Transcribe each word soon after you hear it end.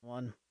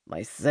on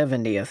my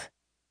 70th.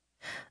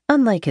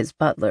 Unlike his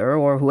butler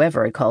or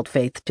whoever had called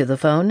Faith to the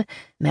phone,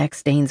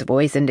 Max Dane's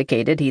voice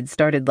indicated he'd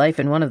started life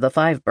in one of the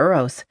 5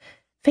 boroughs.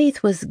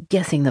 Faith was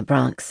guessing the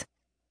Bronx.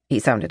 He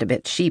sounded a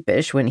bit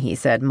sheepish when he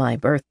said my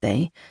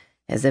birthday,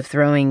 as if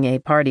throwing a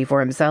party for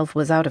himself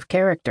was out of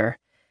character.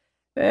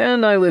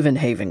 And I live in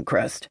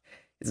Havencrest.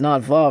 It's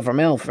not far from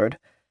Ilford,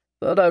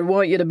 but I'd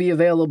want you to be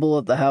available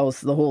at the house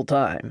the whole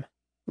time.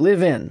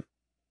 Live in.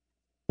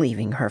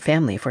 Leaving her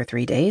family for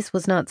 3 days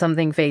was not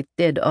something Faith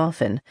did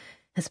often,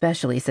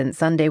 especially since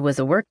Sunday was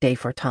a workday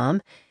for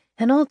Tom,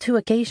 and all too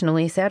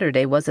occasionally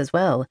Saturday was as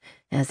well,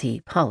 as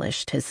he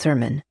polished his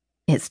sermon.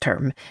 His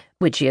term,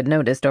 which she had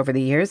noticed over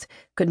the years,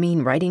 could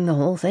mean writing the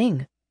whole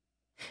thing.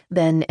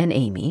 Ben and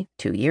Amy,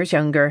 2 years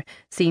younger,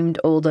 seemed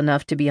old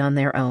enough to be on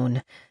their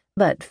own,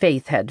 but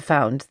Faith had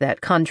found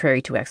that,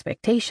 contrary to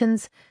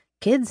expectations,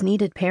 kids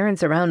needed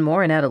parents around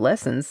more in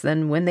adolescence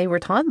than when they were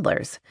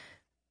toddlers.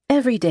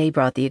 Every day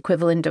brought the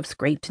equivalent of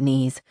scraped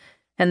knees,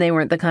 and they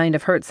weren't the kind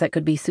of hurts that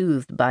could be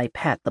soothed by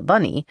Pat the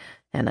Bunny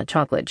and a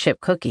chocolate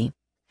chip cookie.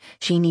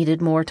 She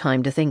needed more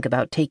time to think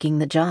about taking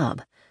the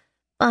job.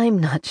 "I'm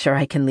not sure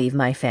I can leave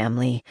my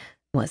family,"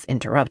 was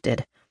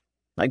interrupted.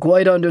 "I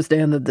quite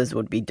understand that this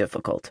would be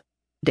difficult,"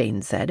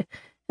 Dane said,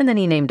 and then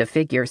he named a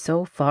figure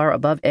so far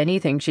above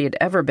anything she had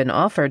ever been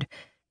offered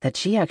that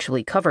she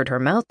actually covered her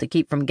mouth to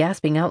keep from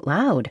gasping out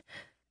loud.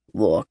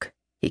 "Look,"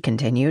 he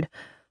continued,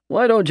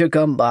 "why don't you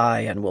come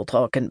by and we'll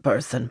talk in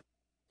person?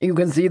 You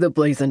can see the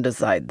place and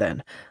decide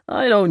then.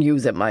 I don't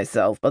use it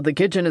myself, but the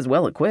kitchen is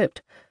well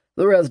equipped.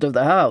 The rest of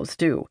the house,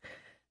 too.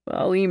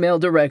 I'll email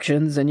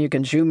directions and you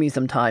can shoot me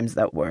some times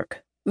that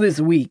work.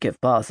 This week, if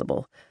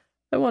possible.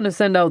 I want to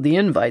send out the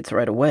invites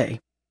right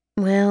away."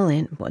 Well,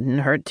 it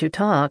wouldn't hurt to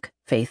talk,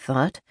 Faith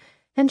thought,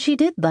 and she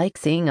did like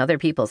seeing other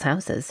people's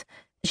houses.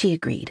 She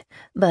agreed,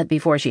 but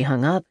before she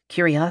hung up,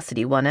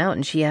 curiosity won out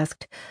and she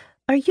asked,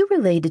 "Are you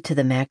related to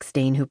the Max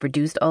Dane who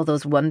produced all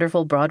those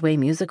wonderful Broadway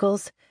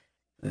musicals?"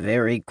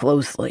 "Very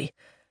closely,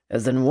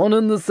 as in one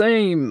and the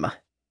same.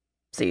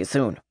 See you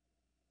soon."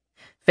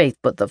 Faith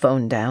put the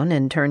phone down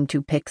and turned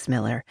to Pix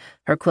Miller,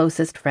 her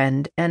closest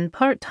friend and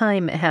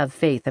part-time Have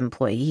Faith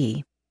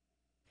employee.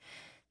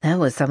 That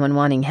was someone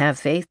wanting Have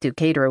Faith to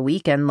cater a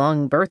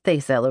weekend-long birthday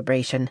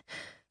celebration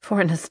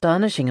for an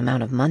astonishing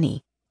amount of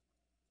money.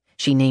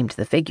 She named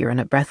the figure in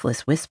a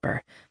breathless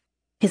whisper.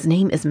 "His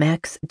name is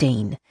Max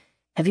Dane.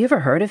 Have you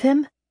ever heard of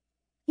him?"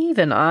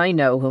 "Even I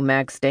know who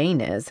Max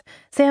Dane is.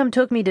 Sam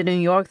took me to New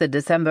York the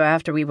December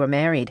after we were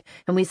married,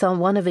 and we saw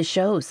one of his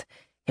shows.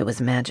 It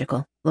was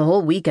magical. The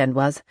whole weekend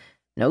was.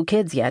 No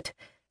kids yet.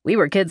 We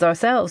were kids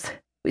ourselves.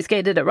 We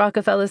skated at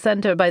Rockefeller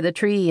Center by the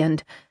tree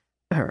and—"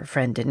 Her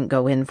friend didn't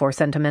go in for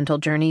sentimental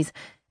journeys,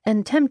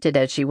 and tempted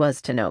as she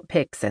was to note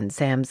Pix and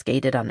Sam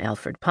skated on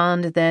Alfred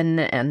Pond then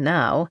and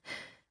now,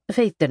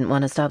 Faith didn't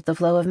want to stop the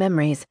flow of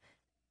memories.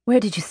 "Where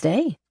did you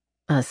stay?"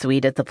 "A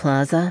suite at the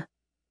Plaza."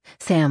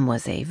 Sam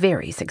was a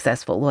very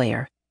successful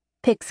lawyer.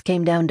 Pix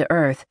came down to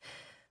earth.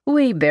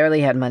 "We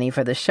barely had money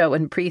for the show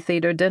and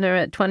pre-theater dinner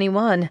at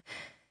 21.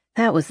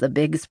 That was the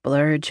big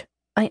splurge.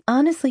 I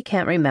honestly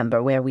can't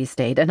remember where we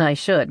stayed, and I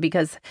should,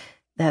 because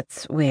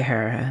that's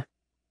where—"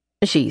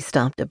 She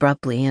stopped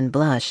abruptly and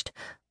blushed,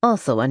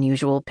 also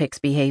unusual Pix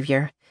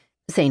behavior.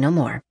 "Say no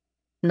more.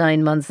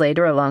 9 months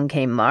later along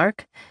came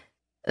Mark."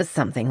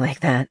 "Something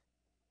like that,"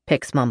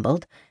 Pix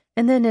mumbled,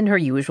 and then in her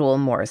usual,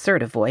 more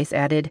assertive voice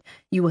added,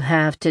 "You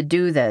have to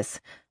do this,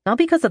 not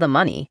because of the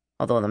money,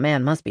 although the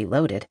man must be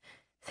loaded.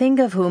 Think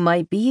of who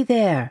might be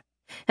there.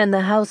 And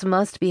the house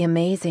must be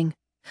amazing.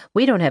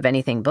 We don't have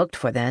anything booked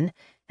for then,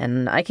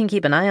 and I can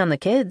keep an eye on the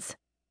kids."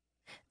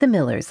 The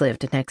Millers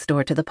lived next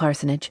door to the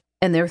parsonage,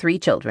 and their 3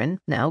 children,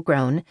 now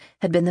grown,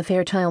 had been the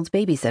Fairchilds'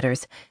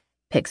 babysitters.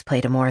 Pix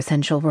played a more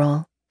essential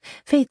role.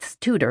 Faith's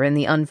tutor in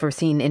the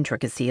unforeseen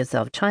intricacies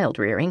of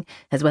child-rearing,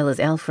 as well as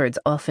Alfred's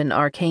often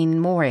arcane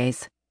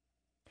mores.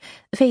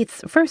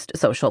 Faith's first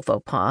social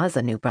faux pas as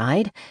a new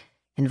bride,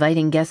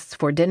 inviting guests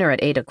for dinner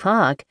at 8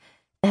 o'clock,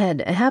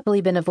 had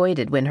happily been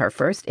avoided when her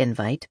first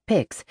invite,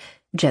 Pix,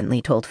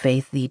 gently told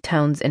Faith the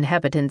town's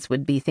inhabitants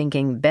would be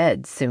thinking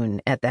bed soon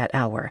at that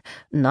hour,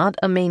 not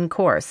a main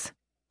course.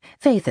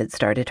 Faith had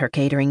started her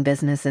catering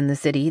business in the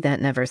city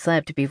that never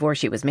slept before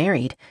she was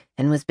married,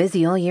 and was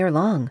busy all year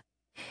long.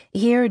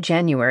 Here,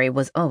 January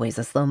was always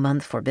a slow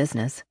month for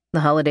business.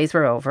 The holidays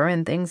were over,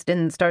 and things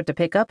didn't start to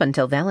pick up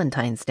until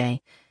Valentine's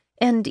Day.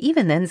 And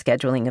even then,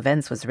 scheduling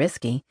events was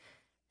risky.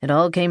 It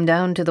all came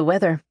down to the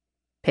weather.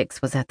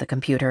 Pix was at the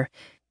computer.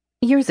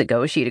 Years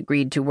ago, she'd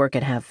agreed to work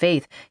at Have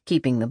Faith,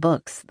 keeping the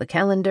books, the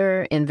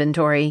calendar,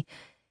 inventory,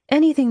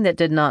 anything that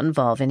did not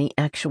involve any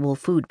actual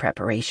food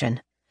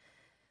preparation.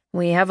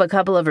 "We have a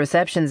couple of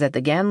receptions at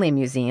the Ganley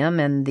Museum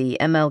and the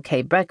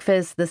MLK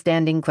breakfast the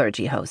standing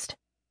clergy host."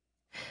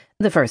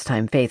 The first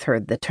time Faith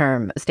heard the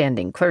term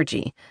standing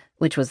clergy,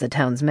 which was the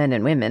town's men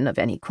and women of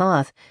any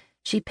cloth,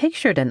 she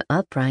pictured an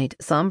upright,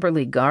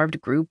 somberly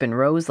garbed group in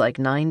rows like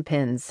 9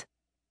 pins.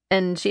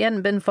 And she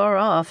hadn't been far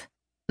off.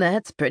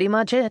 "That's pretty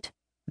much it,"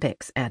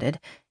 Pix added,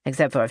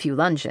 "except for a few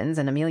luncheons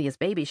and Amelia's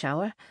baby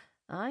shower.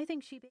 I think she..."